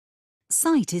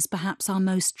Sight is perhaps our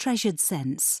most treasured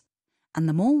sense, and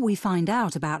the more we find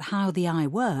out about how the eye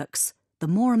works, the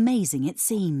more amazing it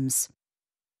seems.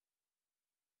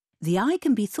 The eye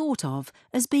can be thought of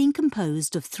as being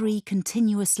composed of three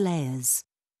continuous layers.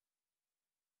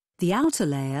 The outer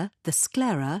layer, the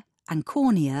sclera and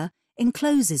cornea,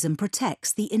 encloses and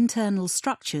protects the internal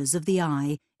structures of the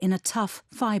eye in a tough,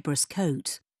 fibrous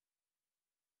coat.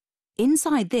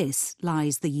 Inside this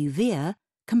lies the uvea,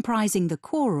 comprising the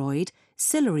choroid,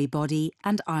 ciliary body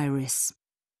and iris.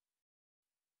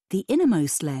 The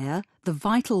innermost layer, the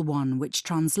vital one which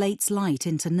translates light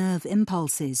into nerve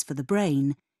impulses for the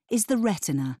brain, is the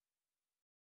retina.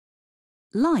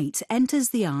 Light enters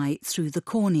the eye through the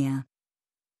cornea.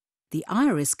 The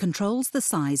iris controls the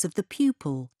size of the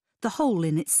pupil, the hole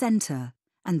in its centre,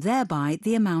 and thereby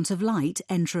the amount of light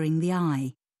entering the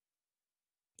eye.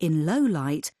 In low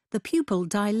light, the pupil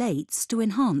dilates to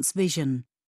enhance vision,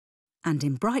 and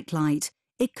in bright light,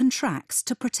 it contracts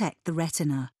to protect the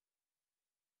retina.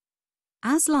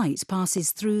 As light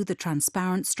passes through the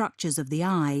transparent structures of the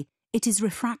eye, it is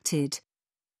refracted.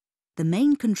 The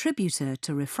main contributor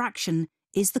to refraction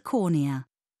is the cornea.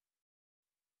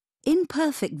 In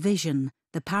perfect vision,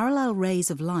 the parallel rays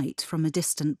of light from a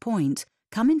distant point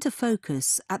come into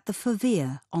focus at the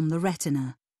fovea on the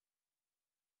retina.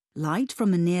 Light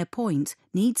from a near point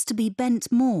needs to be bent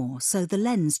more so the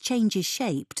lens changes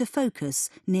shape to focus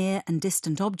near and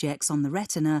distant objects on the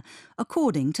retina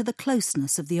according to the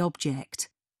closeness of the object.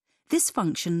 This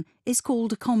function is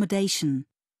called accommodation.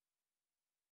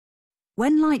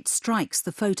 When light strikes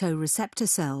the photoreceptor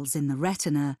cells in the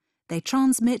retina, they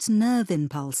transmit nerve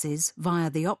impulses via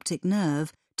the optic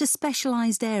nerve to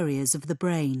specialized areas of the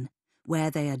brain,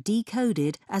 where they are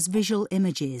decoded as visual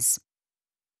images.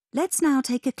 Let's now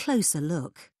take a closer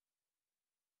look.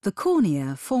 The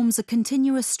cornea forms a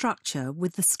continuous structure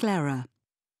with the sclera.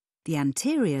 The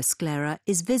anterior sclera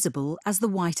is visible as the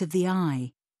white of the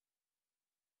eye.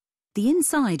 The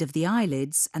inside of the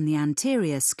eyelids and the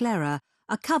anterior sclera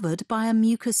are covered by a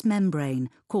mucous membrane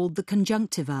called the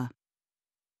conjunctiva.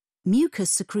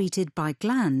 Mucus secreted by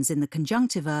glands in the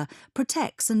conjunctiva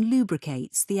protects and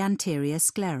lubricates the anterior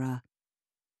sclera.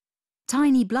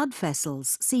 Tiny blood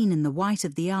vessels seen in the white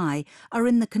of the eye are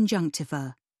in the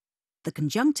conjunctiva. The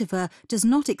conjunctiva does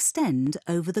not extend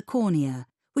over the cornea,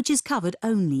 which is covered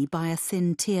only by a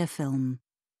thin tear film.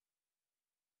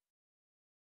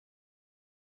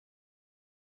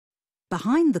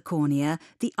 Behind the cornea,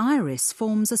 the iris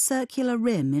forms a circular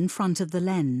rim in front of the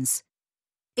lens.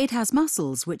 It has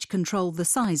muscles which control the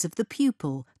size of the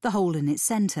pupil, the hole in its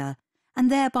centre, and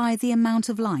thereby the amount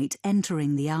of light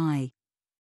entering the eye.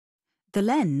 The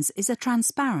lens is a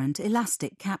transparent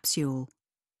elastic capsule.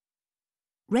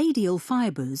 Radial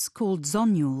fibres, called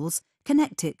zonules,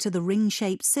 connect it to the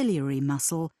ring-shaped ciliary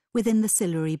muscle within the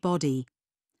ciliary body.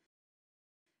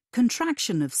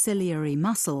 Contraction of ciliary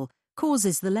muscle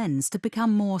causes the lens to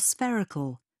become more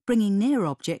spherical, bringing near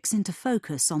objects into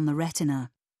focus on the retina.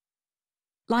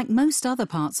 Like most other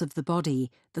parts of the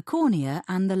body, the cornea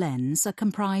and the lens are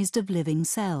comprised of living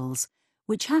cells,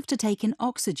 which have to take in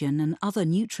oxygen and other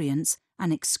nutrients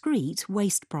and excrete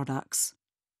waste products.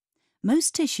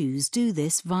 Most tissues do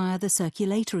this via the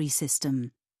circulatory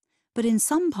system, but in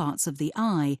some parts of the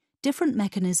eye, different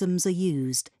mechanisms are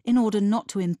used in order not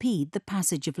to impede the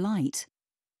passage of light.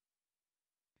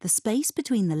 The space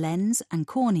between the lens and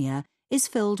cornea is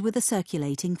filled with a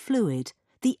circulating fluid,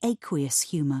 the aqueous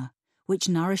humour, which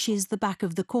nourishes the back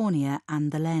of the cornea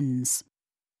and the lens.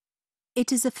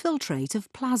 It is a filtrate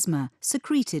of plasma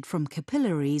secreted from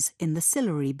capillaries in the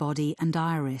ciliary body and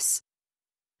iris.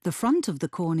 The front of the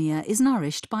cornea is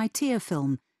nourished by tear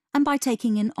film and by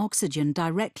taking in oxygen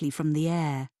directly from the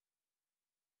air.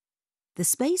 The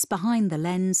space behind the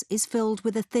lens is filled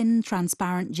with a thin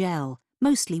transparent gel,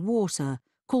 mostly water,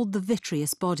 called the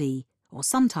vitreous body, or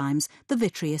sometimes the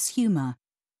vitreous humour.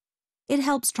 It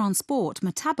helps transport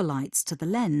metabolites to the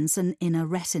lens and inner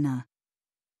retina.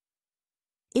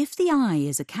 If the eye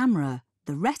is a camera,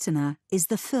 the retina is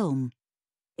the film.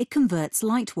 It converts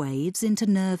light waves into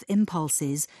nerve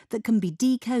impulses that can be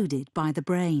decoded by the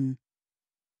brain.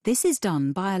 This is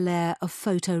done by a layer of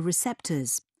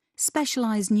photoreceptors,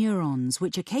 specialized neurons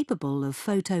which are capable of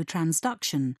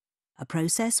phototransduction, a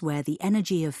process where the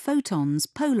energy of photons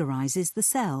polarizes the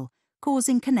cell,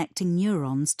 causing connecting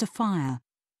neurons to fire.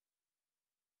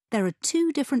 There are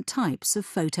two different types of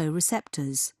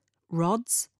photoreceptors,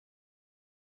 rods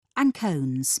and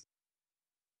cones.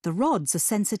 The rods are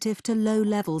sensitive to low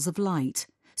levels of light,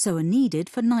 so are needed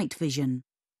for night vision.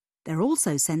 They're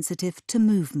also sensitive to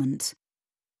movement.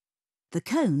 The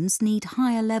cones need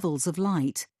higher levels of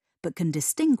light, but can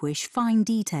distinguish fine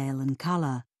detail and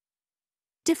colour.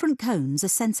 Different cones are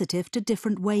sensitive to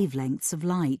different wavelengths of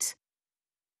light.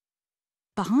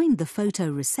 Behind the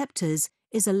photoreceptors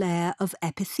is a layer of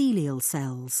epithelial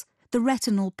cells, the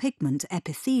retinal pigment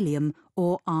epithelium,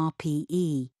 or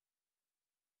RPE.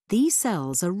 These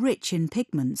cells are rich in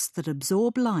pigments that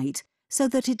absorb light so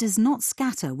that it does not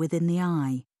scatter within the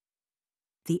eye.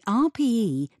 The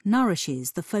RPE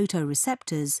nourishes the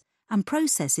photoreceptors and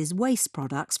processes waste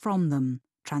products from them,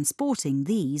 transporting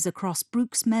these across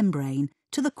Bruch's membrane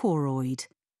to the choroid.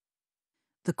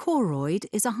 The choroid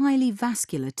is a highly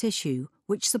vascular tissue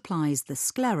which supplies the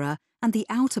sclera and the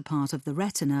outer part of the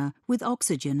retina with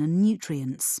oxygen and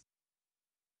nutrients.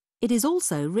 It is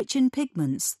also rich in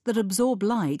pigments that absorb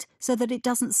light so that it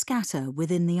doesn't scatter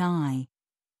within the eye.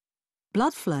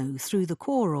 Blood flow through the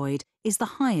choroid is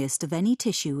the highest of any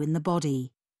tissue in the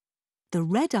body. The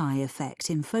red eye effect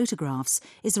in photographs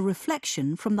is a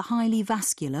reflection from the highly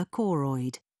vascular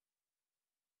choroid.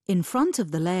 In front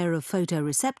of the layer of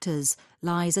photoreceptors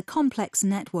lies a complex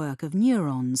network of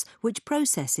neurons which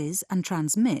processes and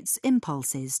transmits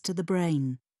impulses to the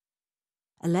brain.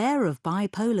 A layer of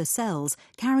bipolar cells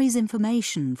carries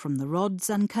information from the rods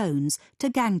and cones to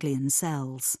ganglion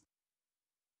cells.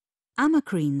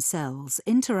 Amacrine cells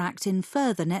interact in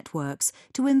further networks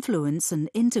to influence and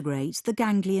integrate the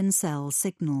ganglion cell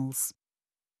signals.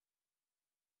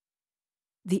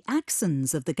 The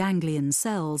axons of the ganglion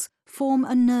cells form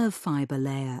a nerve fibre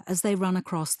layer as they run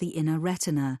across the inner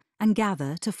retina and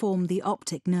gather to form the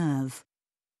optic nerve.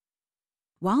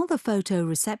 While the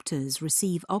photoreceptors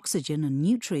receive oxygen and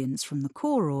nutrients from the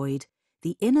choroid,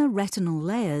 the inner retinal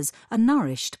layers are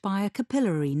nourished by a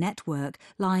capillary network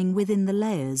lying within the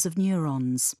layers of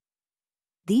neurons.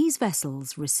 These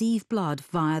vessels receive blood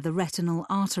via the retinal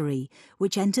artery,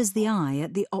 which enters the eye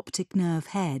at the optic nerve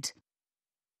head.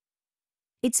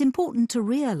 It's important to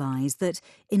realise that,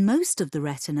 in most of the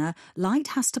retina, light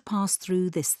has to pass through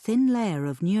this thin layer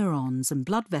of neurons and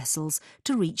blood vessels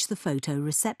to reach the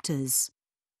photoreceptors.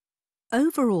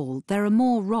 Overall, there are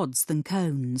more rods than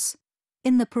cones.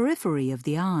 In the periphery of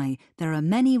the eye, there are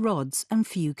many rods and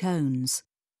few cones.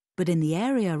 But in the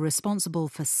area responsible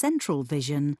for central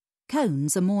vision,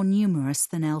 cones are more numerous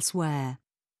than elsewhere.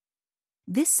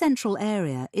 This central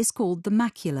area is called the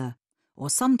macula, or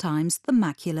sometimes the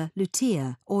macula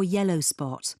lutea, or yellow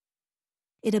spot.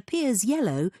 It appears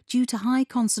yellow due to high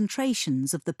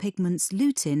concentrations of the pigments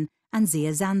lutein and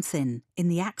zeaxanthin in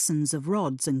the axons of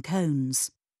rods and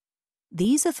cones.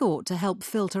 These are thought to help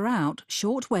filter out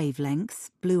short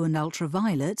wavelength, blue and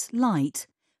ultraviolet, light,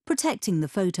 protecting the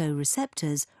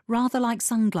photoreceptors rather like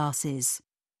sunglasses.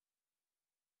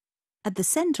 At the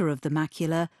centre of the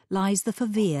macula lies the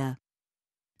fovea.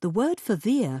 The word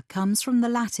fovea comes from the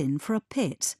Latin for a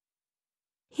pit.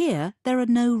 Here there are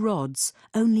no rods,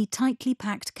 only tightly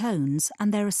packed cones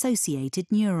and their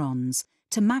associated neurons,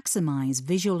 to maximise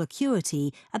visual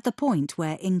acuity at the point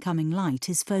where incoming light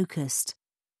is focused.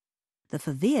 The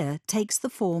fovea takes the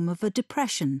form of a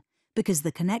depression because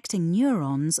the connecting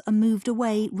neurons are moved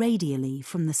away radially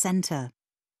from the centre.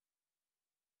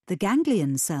 The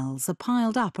ganglion cells are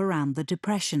piled up around the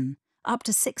depression, up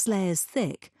to 6 layers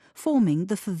thick, forming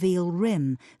the foveal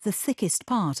rim, the thickest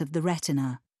part of the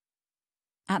retina.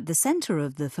 At the centre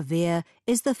of the fovea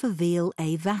is the foveal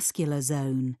avascular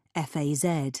zone,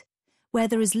 FAZ, where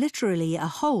there is literally a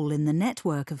hole in the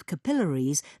network of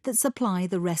capillaries that supply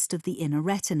the rest of the inner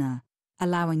retina,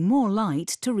 allowing more light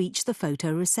to reach the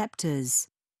photoreceptors.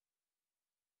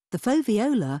 The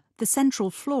foveola, the central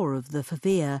floor of the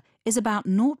fovea, is about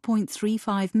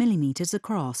 0.35 mm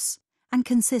across and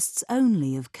consists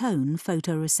only of cone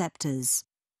photoreceptors.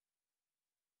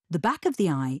 The back of the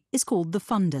eye is called the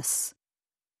fundus.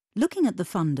 Looking at the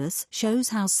fundus shows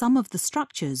how some of the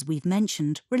structures we've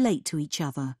mentioned relate to each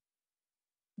other.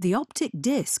 The optic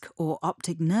disc, or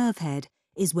optic nerve head,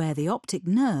 is where the optic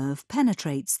nerve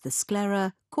penetrates the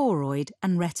sclera, choroid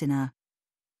and retina.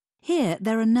 Here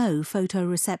there are no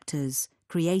photoreceptors,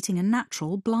 creating a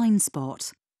natural blind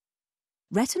spot.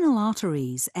 Retinal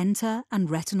arteries enter and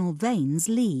retinal veins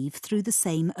leave through the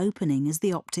same opening as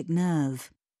the optic nerve.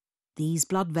 These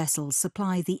blood vessels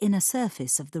supply the inner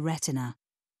surface of the retina.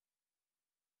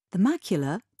 The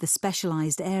macula, the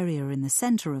specialised area in the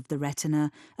centre of the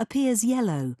retina, appears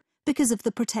yellow because of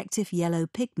the protective yellow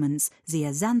pigments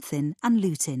zeaxanthin and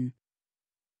lutein.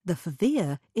 The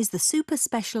fovea is the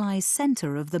super-specialised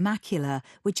centre of the macula,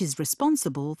 which is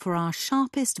responsible for our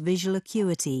sharpest visual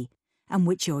acuity, and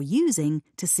which you're using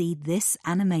to see this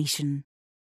animation.